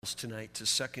Tonight to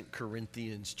 2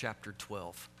 Corinthians chapter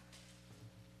 12.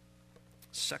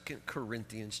 2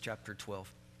 Corinthians chapter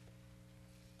 12.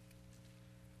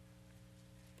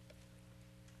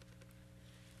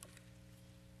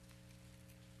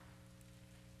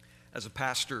 As a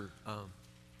pastor,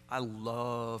 I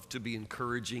love to be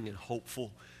encouraging and hopeful.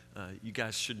 You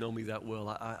guys should know me that well.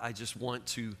 I just want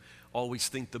to always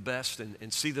think the best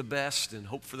and see the best and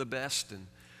hope for the best. And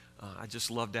I just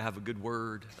love to have a good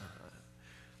word.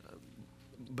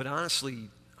 But honestly,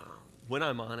 when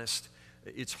I'm honest,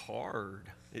 it's hard.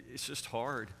 It's just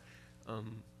hard. I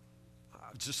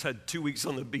just had 2 weeks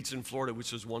on the beach in Florida,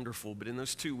 which was wonderful. But in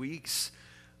those 2 weeks,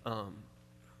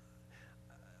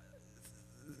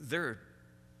 there are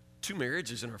 2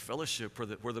 marriages in our fellowship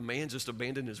where the man just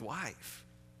abandoned his wife.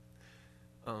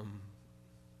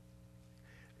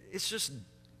 It's just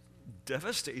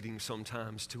devastating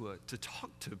sometimes to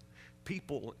talk to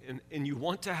people, and you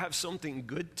want to have something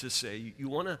good to say. You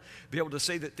want to be able to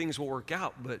say that things will work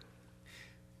out,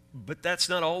 but that's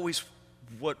not always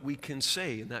what we can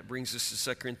say, and that brings us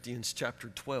to 2 Corinthians chapter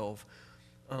 12.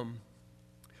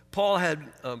 Paul had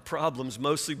problems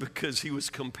mostly because he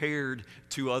was compared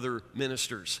to other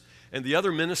ministers, and the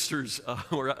other ministers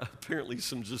were apparently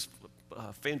some just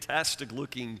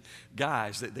fantastic-looking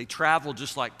guys. They traveled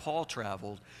just like Paul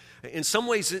traveled. In some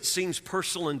ways, it seems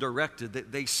personal and directed.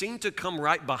 That they seem to come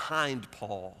right behind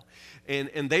Paul,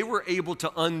 and they were able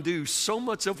to undo so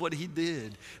much of what he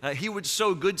did. He would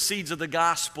sow good seeds of the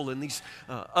gospel, and these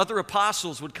other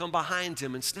apostles would come behind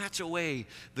him and snatch away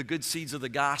the good seeds of the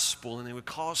gospel, and they would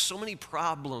cause so many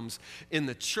problems in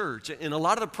the church. And a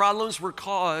lot of the problems were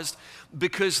caused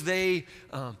because they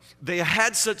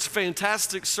had such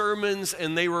fantastic sermons,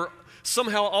 and they were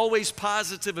somehow always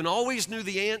positive and always knew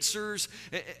the answers.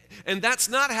 And that's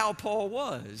not how Paul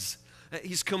was.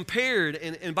 He's compared,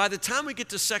 and by the time we get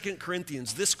to 2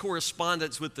 Corinthians, this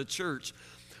correspondence with the church,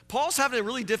 Paul's having a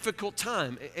really difficult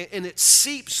time, and it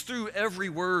seeps through every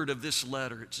word of this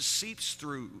letter. It just seeps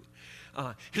through.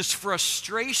 His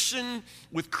frustration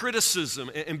with criticism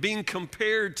and being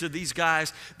compared to these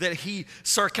guys that he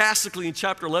sarcastically in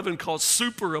chapter 11 calls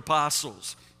super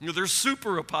apostles. You know, they're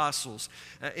super apostles,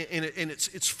 and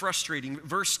it's frustrating.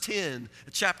 Verse 10,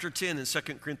 chapter 10 in 2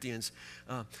 Corinthians,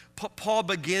 Paul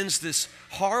begins this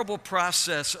horrible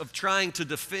process of trying to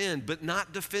defend, but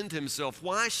not defend himself.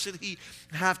 Why should he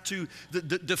have to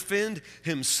defend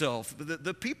himself?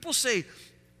 The people say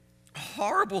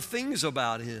horrible things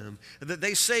about him.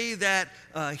 They say that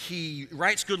he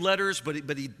writes good letters,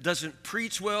 but he doesn't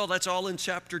preach well. That's all in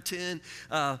chapter 10.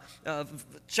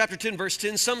 Chapter 10, verse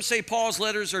 10, some say Paul's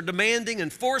letters are demanding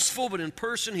and forceful, but in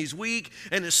person he's weak,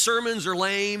 and his sermons are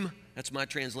lame. That's my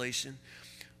translation.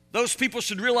 Those people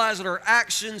should realize that our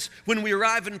actions when we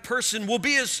arrive in person will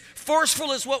be as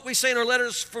forceful as what we say in our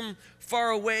letters from far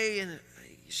away. And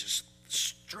he's just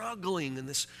struggling in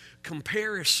this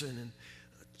comparison. And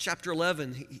chapter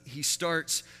 11, he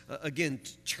starts, again,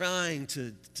 trying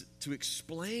to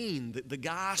explain the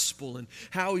gospel and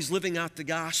how he's living out the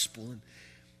gospel. And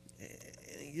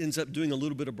he ends up doing a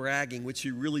little bit of bragging, which he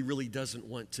really, really doesn't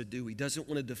want to do. He doesn't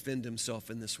want to defend himself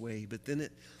in this way. But then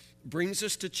it brings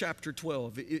us to chapter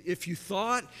 12. If you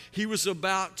thought he was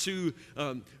about to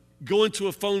go into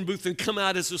a phone booth and come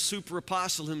out as a super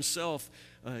apostle himself,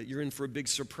 you're in for a big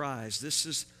surprise. This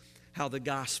is how the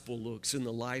gospel looks in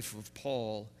the life of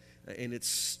Paul, and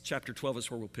it's chapter 12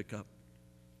 is where we'll pick up.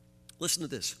 Listen to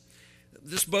this.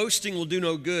 This boasting will do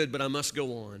no good, but I must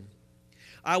go on.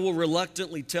 I will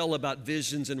reluctantly tell about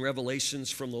visions and revelations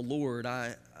from the Lord.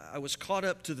 I was caught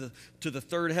up to the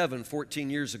third heaven 14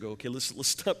 years ago. Okay, let's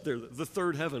stop there. The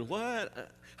third heaven.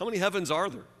 What? How many heavens are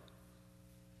there?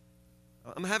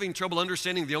 I'm having trouble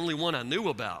understanding the only one I knew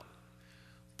about.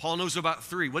 Paul knows about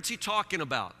 3. What's he talking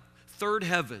about? Third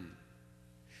heaven.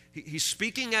 He's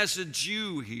speaking as a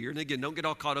Jew here, and again, don't get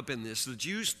all caught up in this. The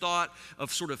Jews thought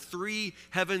of sort of 3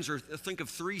 heavens, or think of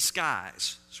 3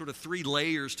 skies, sort of 3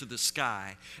 layers to the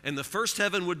sky. And the first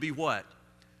heaven would be what?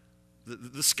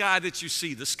 The sky that you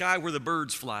see, the sky where the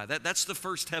birds fly. That's the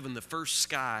first heaven, the first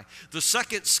sky. The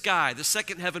second sky, the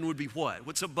second heaven would be what?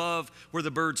 What's above where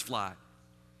the birds fly?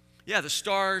 Yeah, the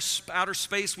stars, outer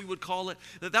space, we would call it.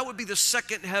 That would be the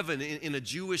second heaven in a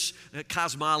Jewish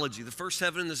cosmology. The first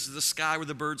heaven is the sky where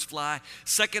the birds fly.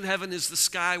 Second heaven is the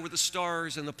sky where the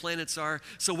stars and the planets are.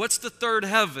 So what's the third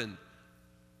heaven?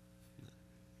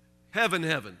 Heaven.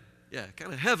 Yeah,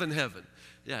 kind of heaven.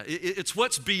 Yeah, it's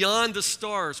what's beyond the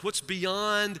stars, what's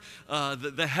beyond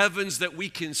the heavens that we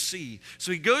can see.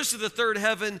 So he goes to the third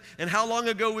heaven, and how long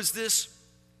ago was this?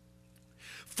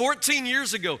 14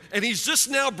 years ago, and he's just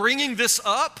now bringing this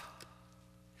up.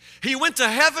 He went to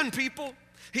heaven, people.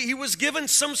 He was given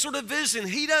some sort of vision.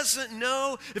 He doesn't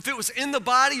know if it was in the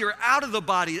body or out of the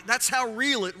body. That's how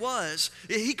real it was.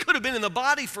 He could have been in the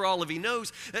body for all of he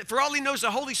knows. For all he knows,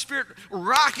 the Holy Spirit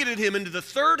rocketed him into the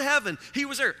third heaven. He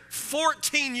was there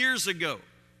 14 years ago.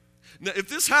 Now, if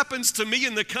this happens to me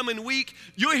in the coming week,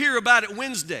 you'll hear about it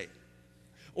Wednesday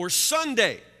or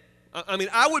Sunday. I mean,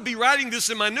 I would be writing this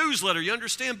in my newsletter, you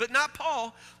understand? But not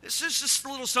Paul. This is just a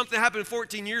little something that happened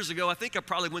 14 years ago. I think I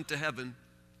probably went to heaven.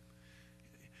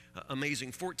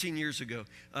 Amazing, 14 years ago.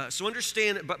 So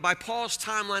understand, but by Paul's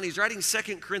timeline, he's writing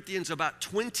 2 Corinthians about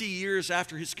 20 years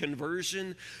after his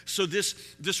conversion. So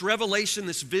this revelation,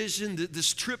 this vision,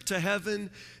 this trip to heaven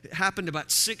happened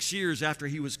about 6 years after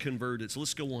he was converted. So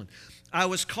let's go on. I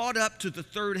was caught up to the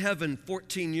third heaven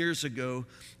 14 years ago.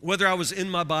 Whether I was in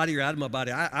my body or out of my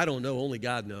body, I don't know. Only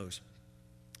God knows.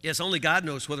 Yes, only God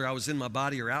knows whether I was in my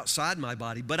body or outside my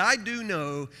body. But I do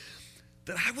know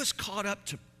that I was caught up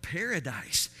to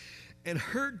paradise and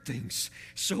heard things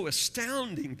so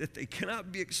astounding that they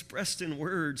cannot be expressed in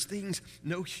words, things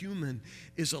no human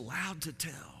is allowed to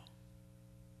tell.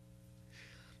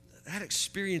 That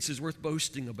experience is worth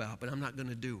boasting about, but I'm not going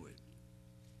to do it.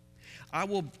 I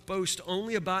will boast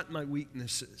only about my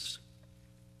weaknesses.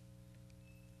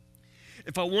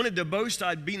 If I wanted to boast,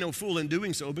 I'd be no fool in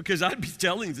doing so because I'd be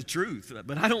telling the truth.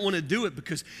 But I don't want to do it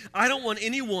because I don't want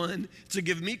anyone to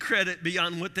give me credit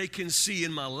beyond what they can see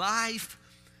in my life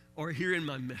or hear in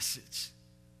my message.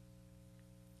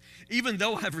 Even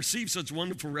though I've received such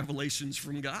wonderful revelations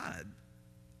from God.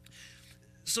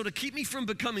 So to keep me from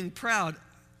becoming proud,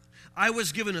 I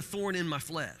was given a thorn in my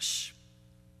flesh,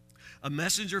 a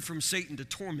messenger from Satan to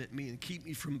torment me and keep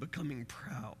me from becoming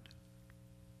proud.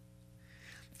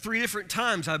 3 different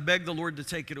times I begged the Lord to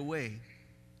take it away.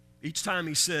 Each time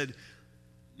he said,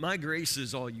 my grace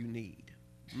is all you need.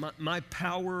 My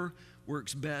power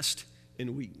works best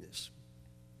in weakness.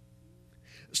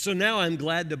 So now I'm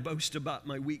glad to boast about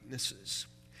my weaknesses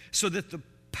so that the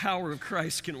power of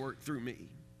Christ can work through me.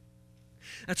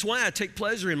 That's why I take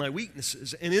pleasure in my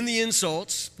weaknesses and in the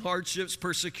insults, hardships,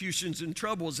 persecutions, and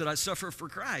troubles that I suffer for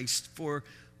Christ. For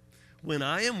when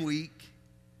I am weak,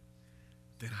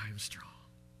 then I am strong.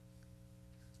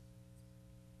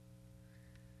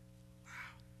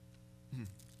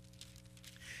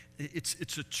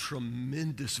 It's a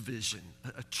tremendous vision,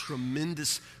 a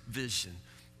tremendous vision.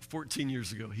 14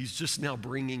 years ago, he's just now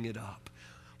bringing it up.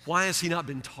 Why has he not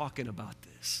been talking about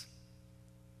this?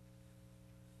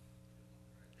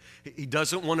 He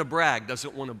doesn't want to brag,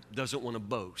 doesn't want to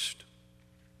boast.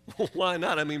 Why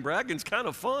not? I mean, bragging's kind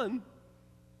of fun.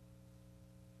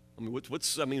 I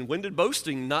mean, when did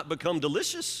boasting not become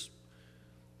delicious?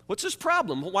 What's his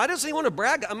problem? Why does he want to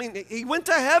brag? I mean, he went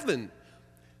to heaven.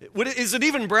 Is it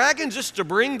even bragging just to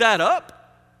bring that up?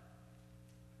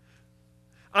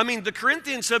 I mean, the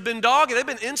Corinthians have been dogging. They've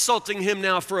been insulting him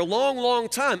now for a long, long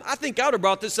time. I think I would have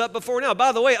brought this up before now.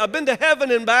 By the way, I've been to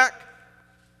heaven and back.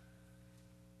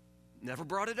 Never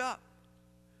brought it up.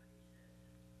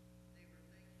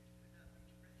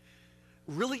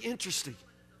 Really interesting.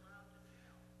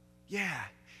 Yeah,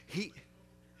 he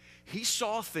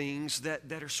saw things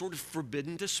that are sort of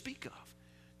forbidden to speak of.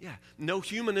 Yeah, no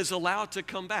human is allowed to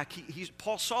come back.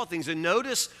 Paul saw things, and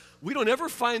notice we don't ever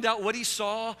find out what he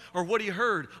saw or what he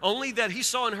heard, only that he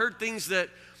saw and heard things that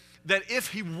if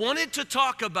he wanted to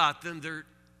talk about them,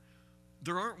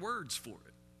 there aren't words for it.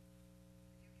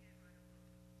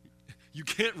 You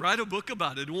can't write a book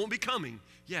about it. It won't be coming.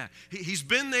 Yeah, he's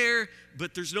been there,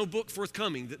 but there's no book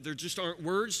forthcoming. There just aren't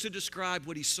words to describe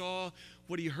what he saw,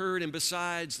 what he heard, and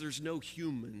besides, there's no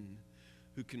human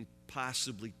who can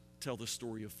possibly tell the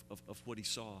story of what he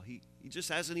saw. He just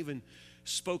hasn't even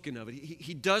spoken of it.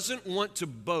 He doesn't want to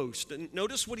boast. And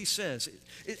notice what he says.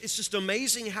 It's just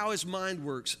amazing how his mind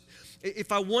works.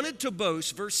 If I wanted to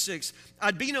boast, verse 6,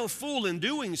 I'd be no fool in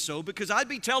doing so because I'd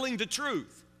be telling the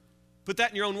truth. Put that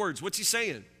in your own words. What's he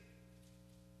saying?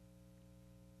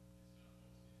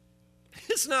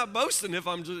 It's not boasting if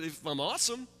I'm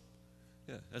awesome.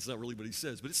 Yeah, that's not really what he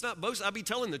says. But it's not boasting. I'd be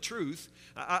telling the truth.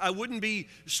 I wouldn't be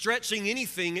stretching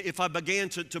anything if I began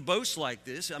to boast like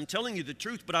this. I'm telling you the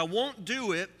truth, but I won't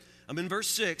do it. I'm in verse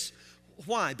 6.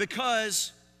 Why?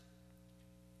 Because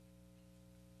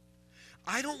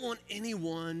I don't want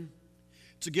anyone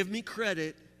to give me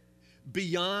credit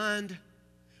beyond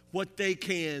what they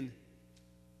can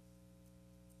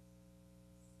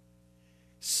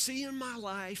see in my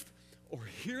life or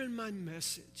hear in my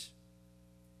message.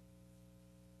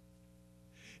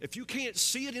 If you can't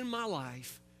see it in my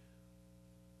life,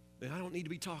 then I don't need to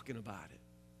be talking about it.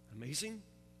 Amazing?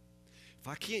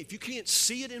 If you can't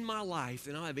see it in my life,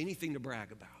 then I don't have anything to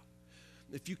brag about.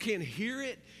 If you can't hear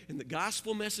it in the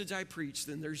gospel message I preach,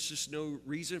 then there's just no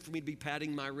reason for me to be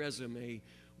padding my resume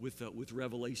with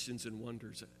revelations and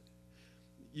wonders.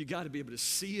 You got to be able to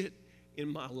see it in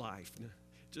my life. Now,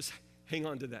 just hang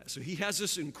on to that. So he has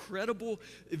this incredible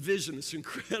vision, this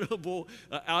incredible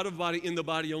out of body, in the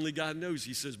body, only God knows.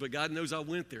 He says, but God knows I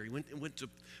went there. He went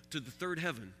to the third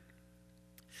heaven.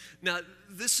 Now,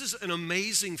 this is an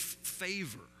amazing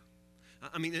favor.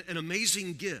 I mean, an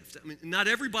amazing gift. I mean, not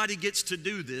everybody gets to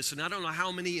do this, and I don't know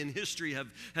how many in history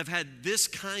have had this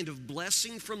kind of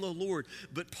blessing from the Lord,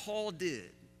 but Paul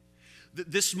did.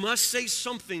 This must say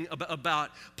something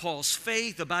about Paul's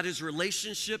faith, about his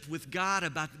relationship with God,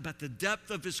 about the depth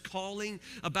of his calling,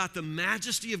 about the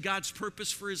majesty of God's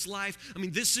purpose for his life. I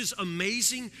mean, this is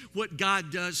amazing what God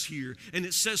does here. And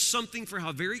it says something for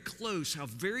how very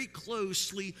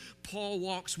closely Paul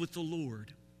walks with the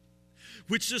Lord.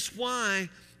 Which is why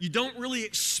you don't really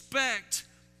expect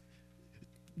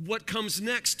what comes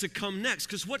next to come next.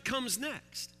 Because what comes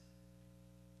next?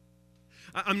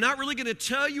 I'm not really going to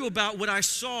tell you about what I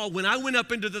saw when I went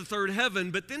up into the third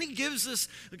heaven, but then he gives us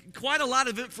quite a lot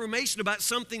of information about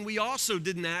something we also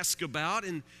didn't ask about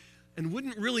and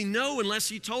wouldn't really know unless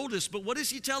he told us. But what does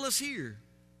he tell us here?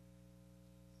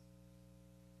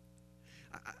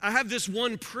 I have this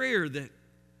one prayer that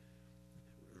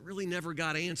really never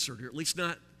got answered, or at least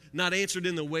not answered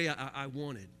in the way I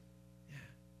wanted.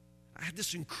 I had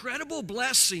this incredible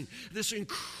blessing, this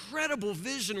incredible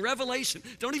vision, revelation.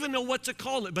 Don't even know what to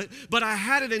call it, but I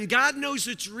had it, and God knows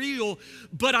it's real.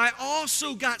 But I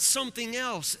also got something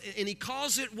else, and he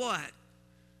calls it what?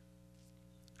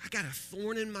 I got a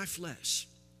thorn in my flesh.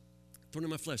 Thorn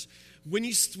in my flesh. When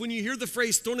you hear the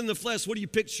phrase thorn in the flesh, what do you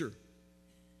picture?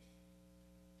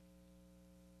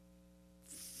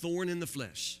 Thorn in the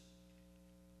flesh.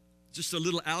 Just a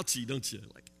little ouchie, don't you?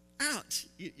 Like, ouch.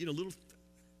 You know, little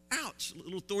ouch, a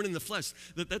little thorn in the flesh.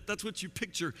 That's what you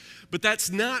picture. But that's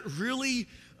not really,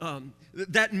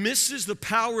 that misses the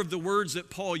power of the words that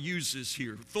Paul uses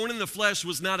here. Thorn in the flesh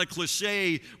was not a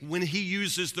cliche when he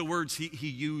uses the words he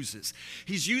uses.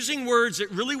 He's using words that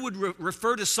really would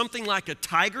refer to something like a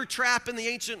tiger trap in the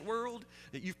ancient world.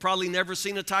 You've probably never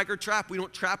seen a tiger trap. We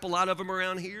don't trap a lot of them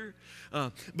around here.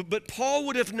 But Paul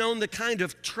would have known the kind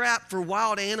of trap for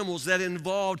wild animals that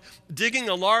involved digging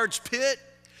a large pit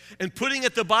and putting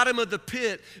at the bottom of the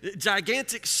pit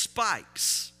gigantic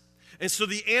spikes. And so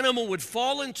the animal would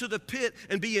fall into the pit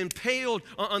and be impaled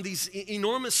on these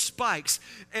enormous spikes.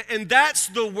 And that's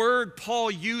the word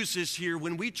Paul uses here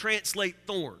when we translate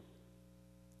thorn.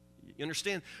 You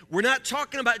understand? We're not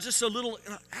talking about just a little,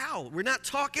 ow. We're not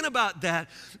talking about that.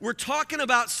 We're talking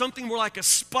about something more like a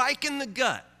spike in the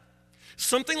gut.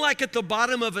 Something like at the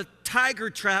bottom of a tiger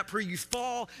trap where you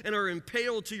fall and are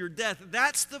impaled to your death.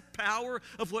 That's the power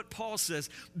of what Paul says.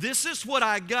 This is what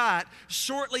I got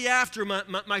shortly after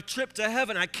my trip to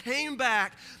heaven. I came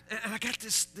back and I got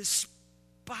this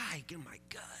spike in my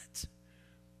gut.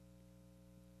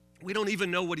 We don't even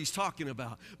know what he's talking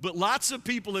about, but lots of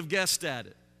people have guessed at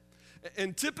it.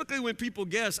 And typically when people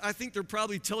guess, I think they're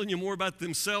probably telling you more about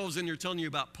themselves than they're telling you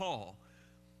about Paul.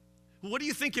 What do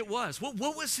you think it was? What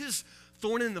was his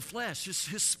thorn in the flesh,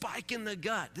 his spike in the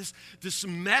gut, this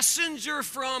messenger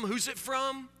from, who's it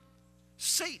from?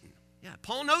 Satan. Yeah,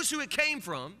 Paul knows who it came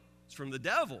from. It's from the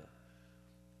devil.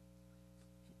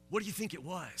 What do you think it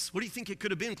was? What do you think it could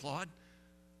have been, Claude?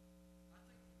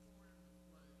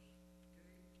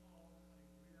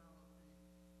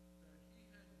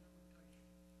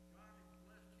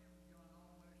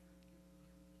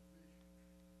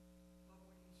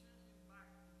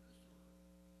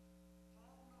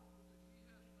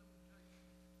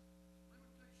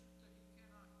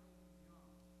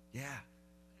 Yeah.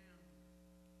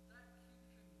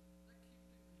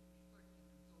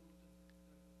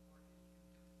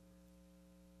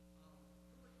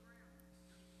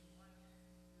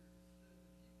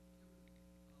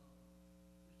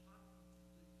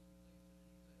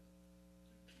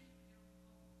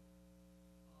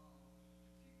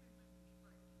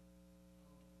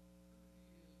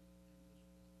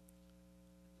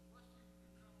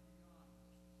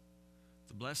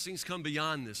 Blessings come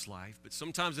beyond this life, but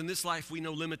sometimes in this life we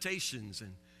know limitations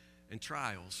and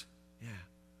trials. Yeah.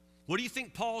 What do you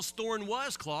think Paul's thorn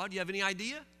was, Claude? Do you have any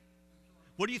idea?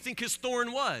 What do you think his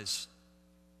thorn was?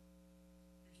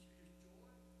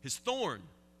 His thorn.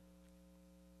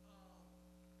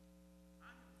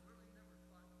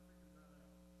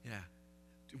 Yeah.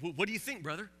 What do you think,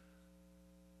 brother?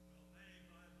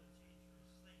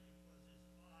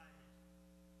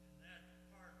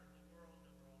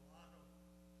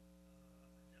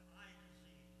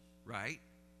 Right.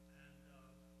 And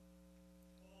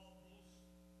Paul most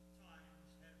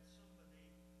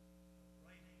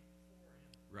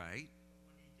Right.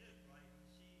 When he did write,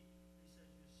 he said,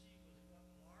 you see with what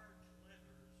large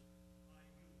letters I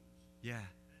use. Yeah.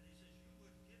 And he says, you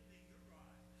would give me your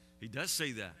eyes. He does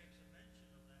say that. Makes a mention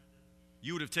of that.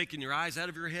 You would have taken your eyes out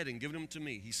of your head and given them to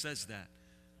me. He says that.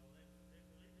 So they believed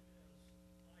it was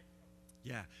eye trouble.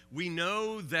 Yeah. We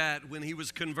know that when he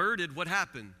was converted, what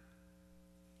happened?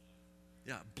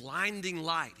 Yeah, blinding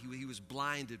light. He was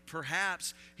blinded.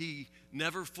 Perhaps he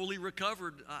never fully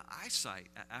recovered eyesight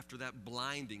after that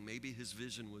blinding. Maybe his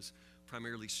vision was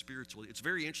primarily spiritual. It's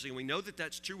very interesting. We know that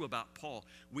that's true about Paul.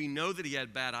 We know that he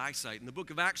had bad eyesight. In the book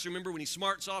of Acts, remember when he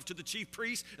smarts off to the chief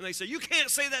priest and they say, you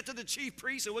can't say that to the chief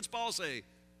priest. And what's Paul say?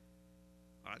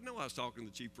 I know I was talking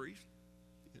to the chief priest.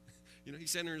 You know,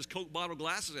 he's sitting there in his Coke bottle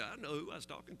glasses. I know who I was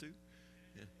talking to.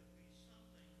 Yeah.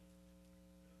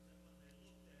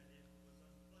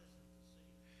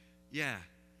 Yeah.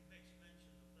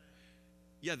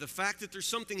 Yeah, the fact that there's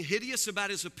something hideous about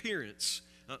his appearance,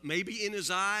 maybe in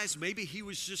his eyes, maybe he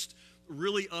was just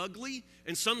really ugly.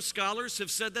 And some scholars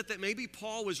have said that maybe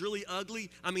Paul was really ugly.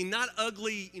 I mean, not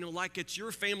ugly, like at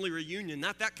your family reunion,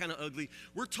 not that kind of ugly.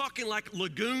 We're talking like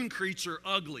lagoon creature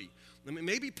ugly. I mean,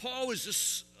 maybe Paul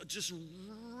was just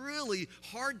really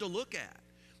hard to look at.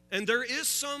 And there is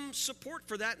some support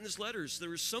for that in his letters. There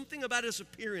was something about his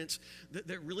appearance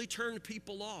that really turned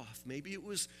people off. Maybe it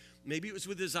was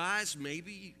with his eyes.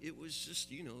 Maybe it was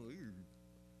just,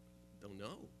 don't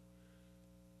know.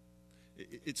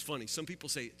 It's funny. Some people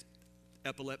say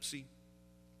epilepsy.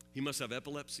 He must have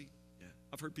epilepsy. Yeah,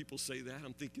 I've heard people say that.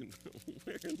 I'm thinking,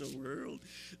 where in the world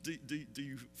do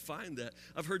you find that?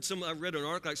 I read an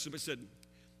article like somebody said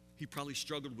he probably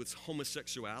struggled with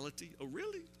homosexuality. Oh,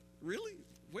 really? Really?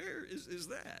 Where is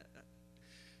that?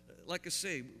 Like I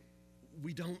say,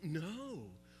 we don't know.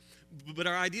 But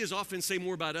our ideas often say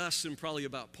more about us than probably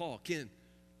about Paul. Ken?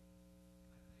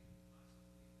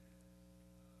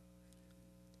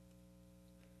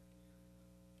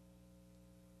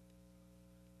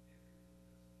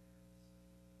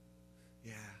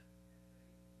 Yeah.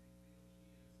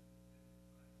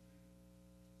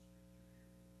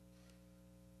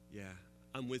 Yeah.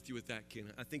 I'm with you with that,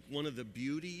 Ken. I think one of the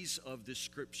beauties of this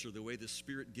scripture, the way the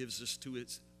Spirit gives us to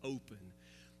its open,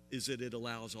 is that it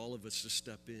allows all of us to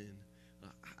step in.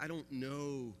 I don't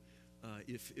know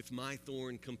if my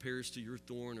thorn compares to your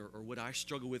thorn or what I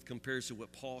struggle with compares to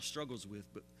what Paul struggles with,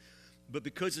 but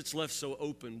because it's left so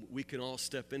open, we can all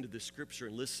step into the scripture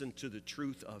and listen to the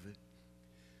truth of it.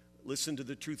 Listen to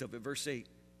the truth of it. Verse 8.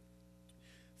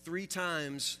 3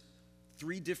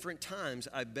 different times,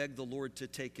 I begged the Lord to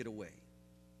take it away.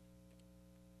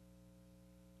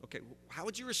 Okay, how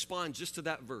would you respond just to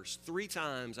that verse? 3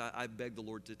 times I begged the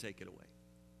Lord to take it away.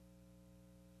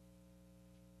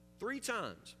 3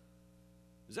 times.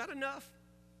 Is that enough?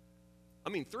 I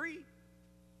mean, 3?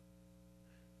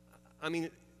 I mean,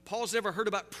 Paul's never heard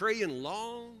about praying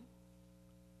long,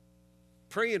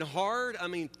 praying hard. I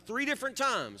mean, 3 different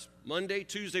times. Monday,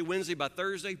 Tuesday, Wednesday, by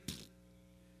Thursday.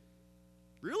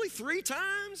 Really? 3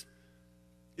 times?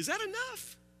 Is that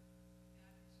enough?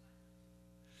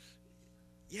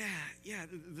 Yeah.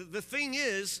 The thing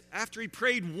is, after he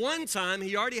prayed 1 time,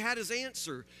 he already had his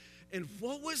answer. And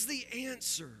what was the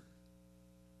answer?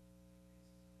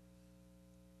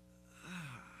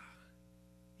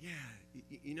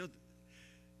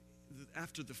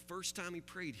 After the first time he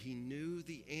prayed, he knew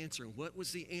the answer. And what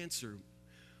was the answer?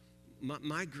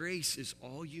 My grace is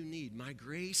all you need. My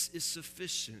grace is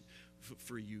sufficient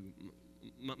for you.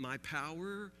 My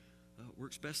power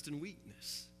works best in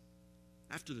weakness.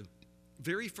 After the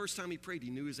very first time he prayed, he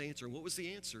knew his answer. And what was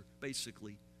the answer,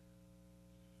 basically?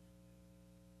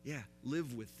 Yeah,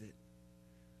 live with it.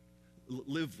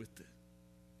 Live with it.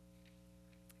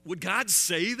 Would God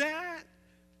say that?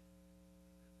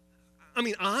 I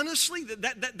mean, honestly,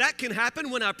 that can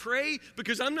happen when I pray,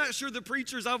 because I'm not sure the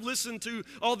preachers I've listened to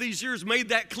all these years made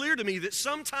that clear to me, that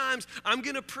sometimes I'm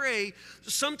going to pray,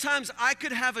 sometimes I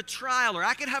could have a trial or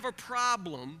I could have a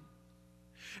problem,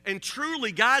 and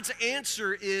truly God's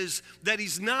answer is that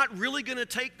He's not really going to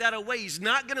take that away. He's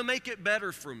not going to make it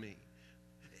better for me.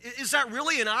 Is that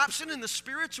really an option in the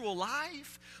spiritual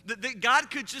life? That God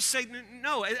could just say,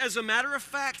 no, as a matter of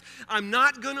fact, I'm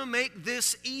not going to make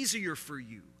this easier for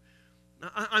you.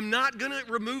 I'm not going to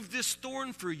remove this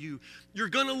thorn for you. You're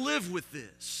going to live with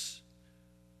this.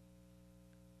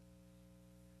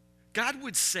 God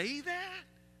would say that?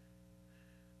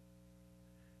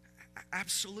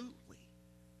 Absolutely.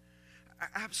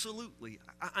 Absolutely.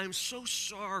 I'm so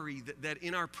sorry that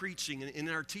in our preaching and in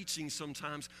our teaching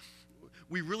sometimes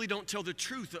we really don't tell the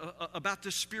truth about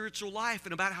the spiritual life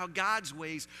and about how God's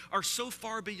ways are so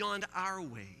far beyond our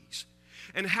ways.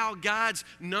 and how God's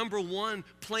number one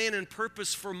plan and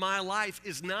purpose for my life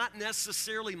is not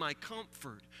necessarily my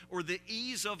comfort or the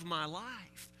ease of my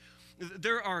life.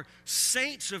 There are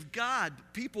saints of God,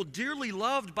 people dearly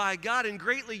loved by God and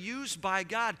greatly used by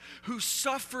God, who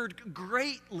suffered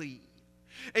greatly.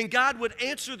 And God would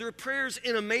answer their prayers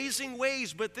in amazing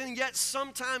ways, but then yet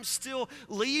sometimes still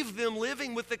leave them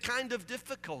living with the kind of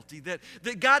difficulty that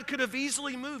God could have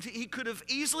easily moved. He could have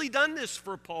easily done this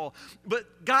for Paul,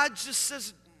 but God just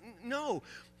says, no,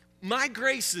 my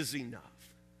grace is enough.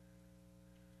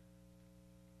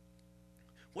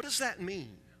 What does that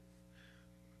mean?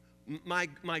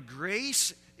 My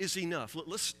grace is enough.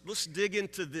 Let's dig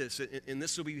into this, and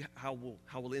this will be how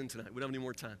we'll end tonight. We don't have any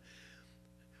more time.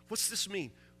 What's this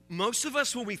mean? Most of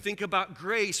us, when we think about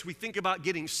grace, we think about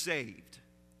getting saved.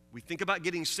 We think about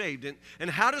getting saved. And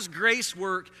how does grace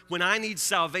work when I need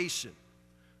salvation?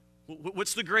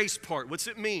 What's the grace part? What's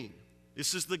it mean?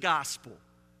 This is the gospel.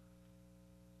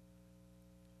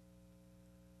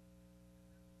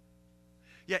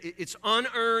 Yeah, it's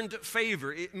unearned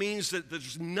favor. It means that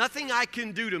there's nothing I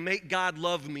can do to make God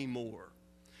love me more.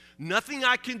 Nothing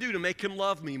I can do to make him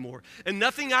love me more. And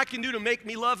nothing I can do to make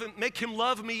him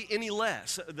love me any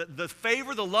less. The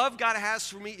favor, the love God has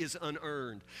for me is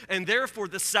unearned. And therefore,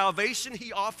 the salvation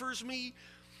he offers me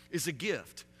is a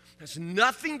gift. It has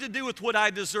nothing to do with what I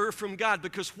deserve from God,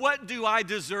 because what do I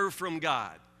deserve from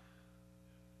God?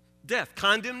 Death,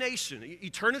 condemnation,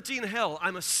 eternity in hell.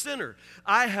 I'm a sinner.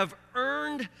 I have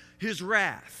earned his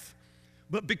wrath.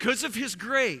 But because of his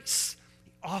grace,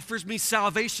 offers me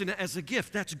salvation as a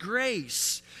gift. That's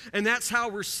grace. And that's how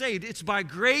we're saved. It's by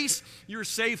grace you're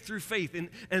saved through faith. And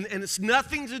it's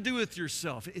nothing to do with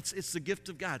yourself. It's the gift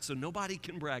of God. So nobody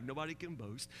can brag. Nobody can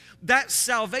boast. That's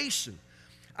salvation.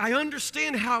 I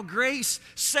understand how grace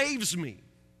saves me.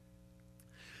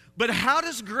 But how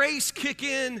does grace kick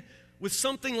in with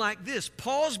something like this?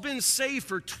 Paul's been saved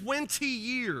for 20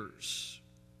 years.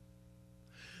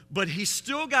 But he's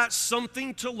still got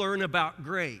something to learn about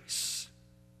grace.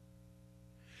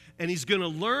 And he's going to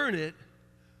learn it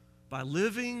by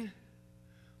living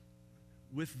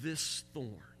with this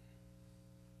thorn.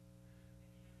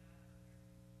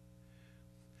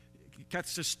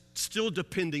 That's just still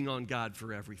depending on God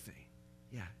for everything.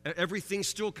 Yeah, everything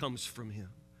still comes from him.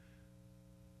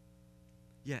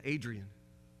 Yeah, Adrian.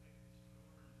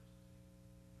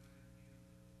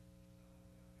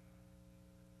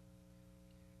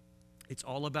 It's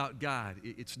all about God.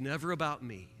 It's never about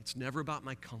me. It's never about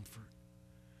my comfort.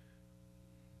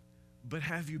 But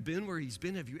have you been where he's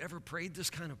been? Have you ever prayed this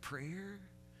kind of prayer?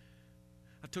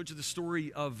 I've told you the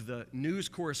story of the news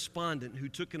correspondent who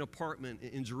took an apartment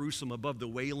in Jerusalem above the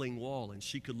Wailing Wall, and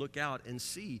she could look out and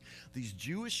see these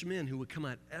Jewish men who would come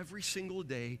out every single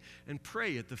day and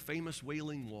pray at the famous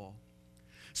Wailing Wall.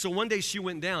 So one day she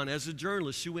went down, as a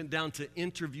journalist, she went down to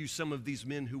interview some of these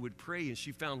men who would pray, and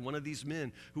she found one of these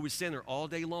men who would stand there all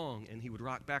day long, and he would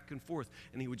rock back and forth,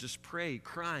 and he would just pray,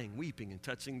 crying, weeping, and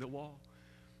touching the wall.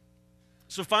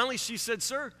 So finally she said,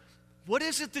 "Sir, what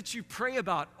is it that you pray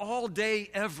about all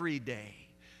day, every day?"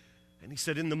 And he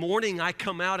said, "In the morning I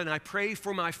come out and I pray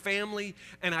for my family,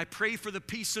 and I pray for the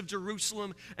peace of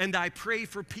Jerusalem, and I pray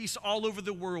for peace all over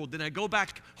the world. Then I go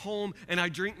back home and I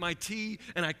drink my tea,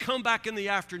 and I come back in the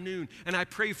afternoon and I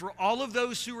pray for all of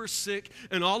those who are sick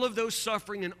and all of those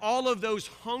suffering and all of those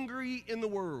hungry in the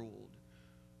world."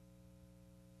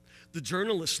 The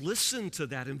journalist listened to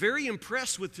that and very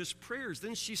impressed with his prayers.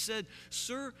 Then she said,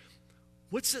 "Sir,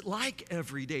 what's it like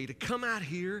every day to come out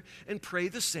here and pray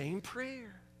the same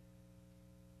prayer?"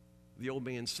 The old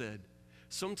man said,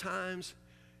 "Sometimes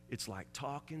it's like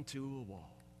talking to a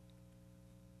wall."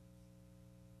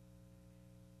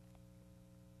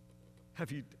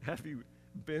 Have you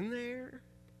been there?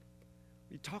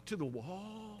 You talk to the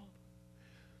wall,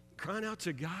 crying out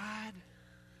to God.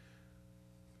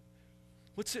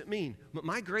 What's it mean?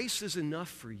 My grace is enough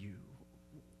for you.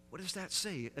 What does that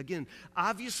say? Again,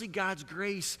 obviously God's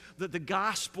grace, the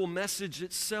gospel message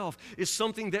itself is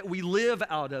something that we live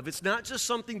out of. It's not just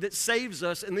something that saves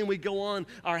us and then we go on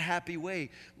our happy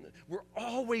way. We're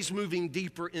always moving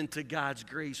deeper into God's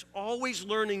grace, always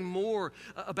learning more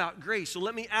about grace. So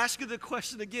let me ask you the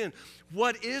question again.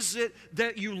 What is it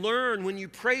that you learn when you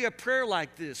pray a prayer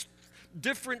like this?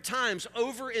 Different times,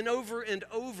 over and over and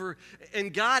over,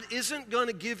 and God isn't going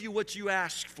to give you what you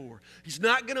ask for. He's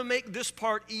not going to make this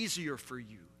part easier for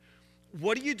you.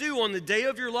 What do you do on the day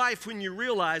of your life when you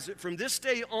realize that from this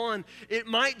day on, it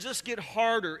might just get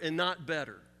harder and not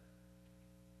better?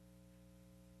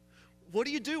 What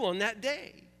do you do on that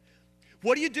day?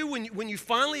 What do you do when you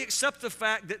finally accept the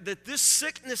fact that this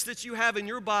sickness that you have in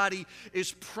your body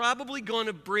is probably going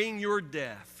to bring your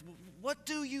death? What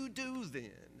do you do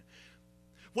then?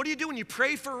 What do you do when you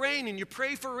pray for rain and you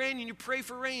pray for rain and you pray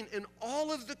for rain and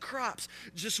all of the crops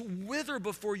just wither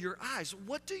before your eyes?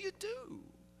 What do you do?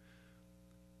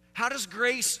 How does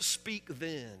grace speak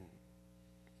then?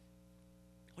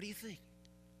 What do you think?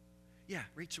 Yeah,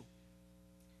 Rachel.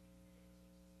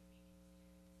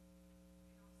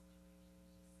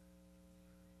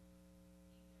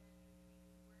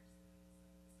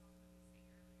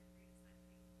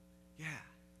 Yeah.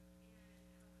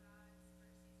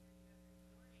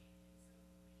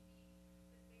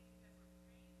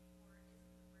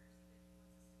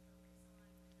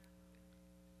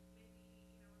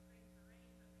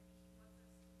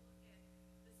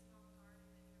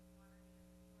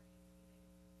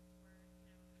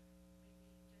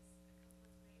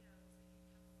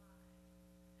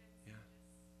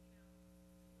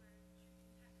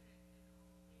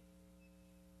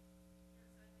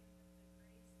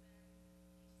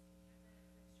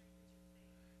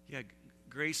 Yeah,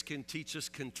 grace can teach us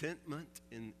contentment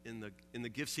in the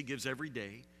gifts he gives every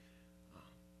day.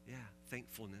 Yeah,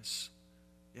 thankfulness.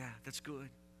 Yeah, that's good.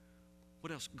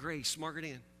 What else? Grace, Margaret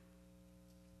Ann.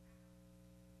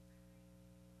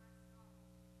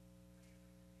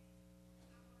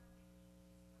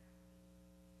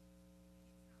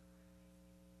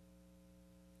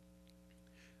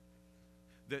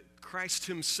 That Christ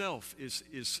himself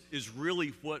is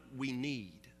really what we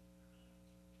need.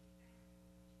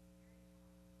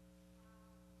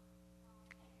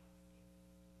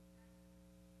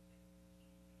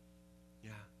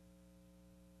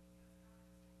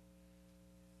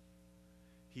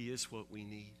 He is what we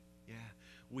need. Yeah.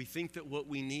 We think that what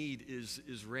we need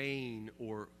is rain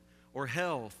or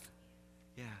health.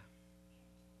 Yeah.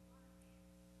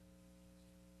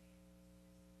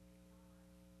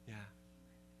 Yeah.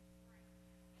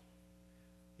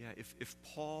 Yeah. If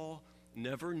Paul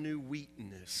never knew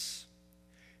weakness,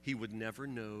 he would never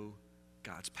know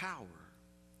God's power.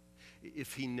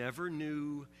 If he never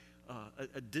knew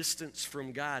a distance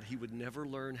from God, he would never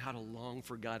learn how to long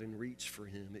for God and reach for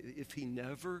him. If he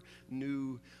never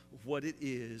knew what it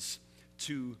is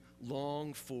to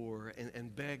long for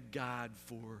and beg God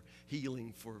for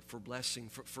healing, for blessing,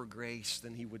 for grace,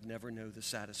 then he would never know the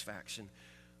satisfaction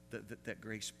that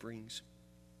grace brings.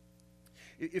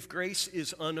 If grace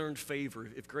is unearned favor,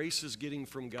 if grace is getting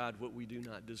from God what we do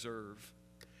not deserve,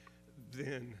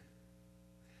 then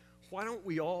why don't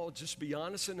we all just be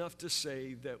honest enough to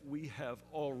say that we have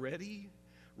already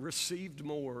received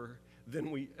more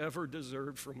than we ever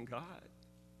deserved from God?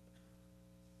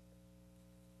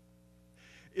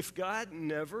 If God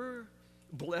never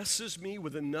blesses me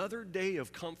with another day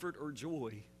of comfort or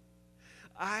joy,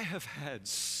 I have had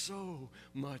so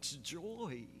much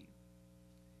joy.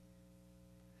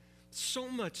 So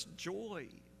much joy.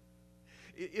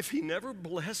 If he never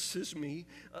blesses me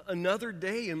another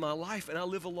day in my life and I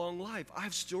live a long life,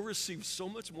 I've still received so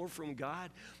much more from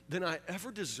God than I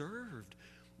ever deserved.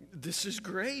 This is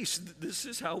grace. This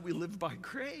is how we live by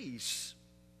grace.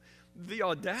 The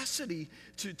audacity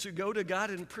to go to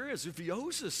God in prayer as if he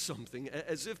owes us something,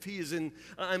 as if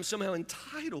I'm somehow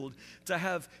entitled to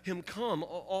have him come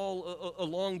all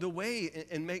along the way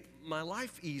and make my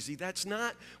life easy. That's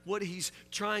not what he's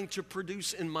trying to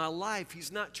produce in my life. He's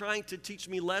not trying to teach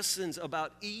me lessons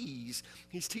about ease.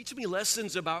 He's teaching me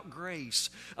lessons about grace,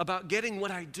 about getting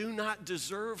what I do not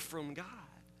deserve from God,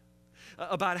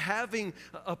 about having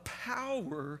a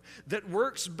power that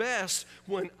works best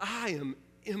when I am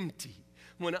empty,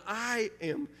 when I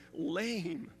am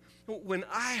lame, when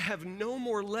I have no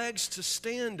more legs to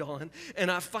stand on and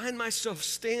I find myself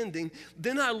standing,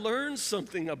 then I learn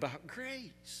something about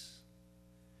grace.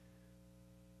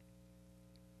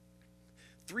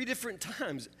 3 different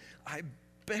times I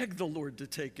begged the Lord to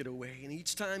take it away, and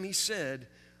each time he said,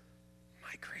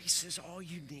 "My grace is all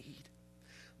you need.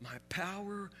 My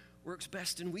power works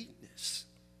best in weakness."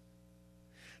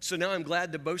 So now I'm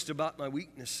glad to boast about my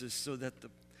weaknesses so that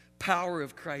the power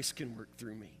of Christ can work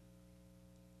through me.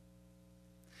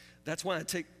 That's why I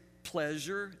take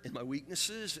pleasure in my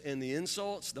weaknesses and the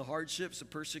insults, the hardships, the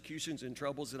persecutions, and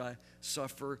troubles that I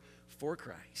suffer for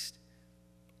Christ.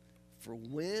 For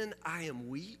when I am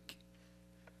weak,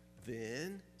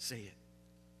 then, say it,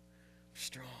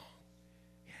 strong.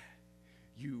 Yeah.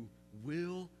 You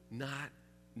will not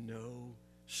know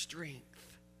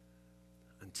strength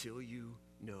until you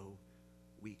know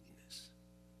weakness.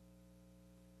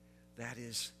 That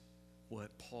is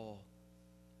what Paul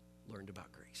learned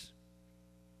about grace.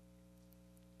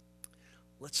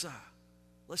 Let's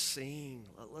Let's sing.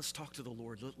 Let's talk to the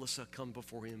Lord. Let's come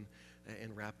before him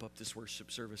and wrap up this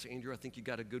worship service. Andrew, I think you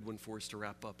got a good one for us to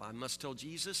wrap up. I must tell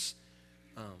Jesus,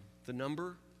 the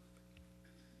number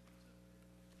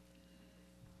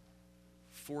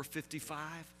 455.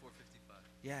 455.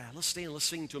 Yeah, let's stand, let's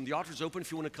sing to him. The altar's open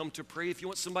if you want to come to pray. If you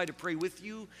want somebody to pray with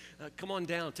you, come on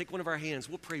down. Take one of our hands.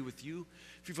 We'll pray with you.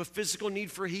 If you have a physical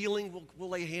need for healing, we'll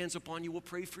lay hands upon you. We'll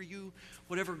pray for you.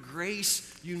 Whatever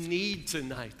grace you need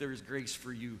tonight, there is grace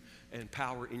for you and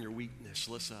power in your weakness.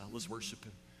 Let's worship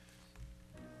him.